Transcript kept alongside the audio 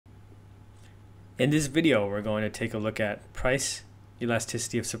In this video, we're going to take a look at price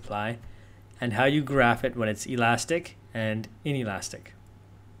elasticity of supply and how you graph it when it's elastic and inelastic.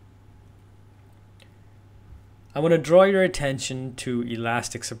 I want to draw your attention to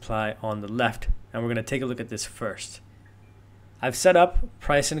elastic supply on the left, and we're going to take a look at this first. I've set up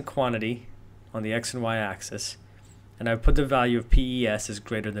price and quantity on the X and Y axis, and I've put the value of PES as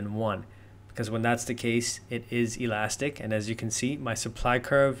greater than 1, because when that's the case, it is elastic, and as you can see, my supply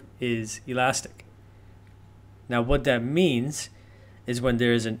curve is elastic. Now what that means is when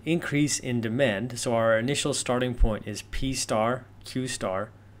there is an increase in demand, so our initial starting point is P star, Q star,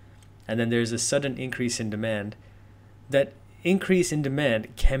 and then there's a sudden increase in demand, that increase in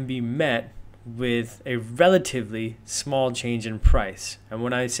demand can be met with a relatively small change in price. And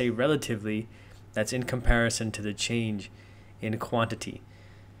when I say relatively, that's in comparison to the change in quantity.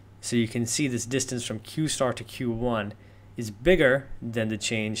 So you can see this distance from Q star to Q1 is bigger than the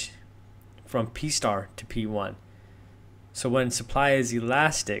change from P star to P1. So when supply is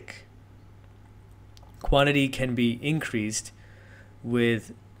elastic, quantity can be increased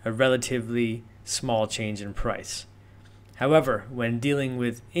with a relatively small change in price. However, when dealing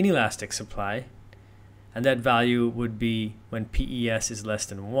with inelastic supply, and that value would be when PES is less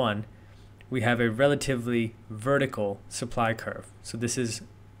than 1, we have a relatively vertical supply curve. So this is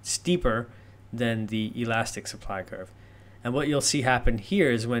steeper than the elastic supply curve. And what you'll see happen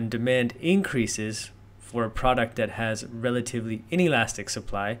here is when demand increases for a product that has relatively inelastic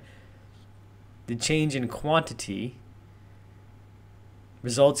supply, the change in quantity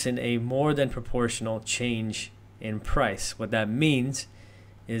results in a more than proportional change in price. What that means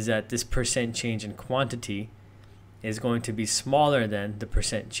is that this percent change in quantity is going to be smaller than the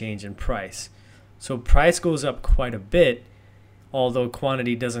percent change in price. So price goes up quite a bit, although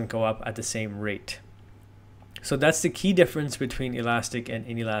quantity doesn't go up at the same rate. So that's the key difference between elastic and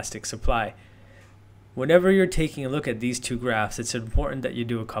inelastic supply. Whenever you're taking a look at these two graphs, it's important that you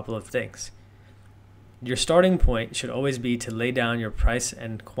do a couple of things. Your starting point should always be to lay down your price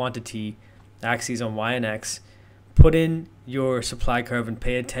and quantity axes on Y and X, put in your supply curve and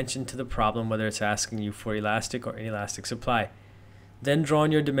pay attention to the problem, whether it's asking you for elastic or inelastic supply. Then draw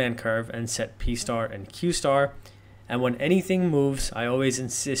on your demand curve and set P star and Q star. And when anything moves, I always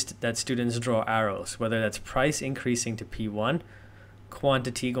insist that students draw arrows, whether that's price increasing to P1,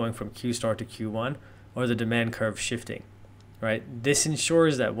 quantity going from Q star to Q1, or the demand curve shifting, right? This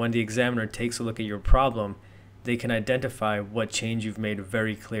ensures that when the examiner takes a look at your problem, they can identify what change you've made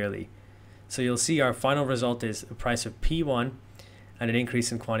very clearly. So you'll see our final result is a price of P1 and an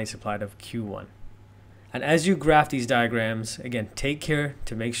increase in quantity supplied of Q1. And as you graph these diagrams, again, take care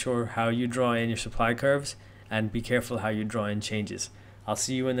to make sure how you draw in your supply curves and be careful how you draw in changes. I'll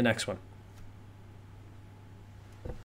see you in the next one.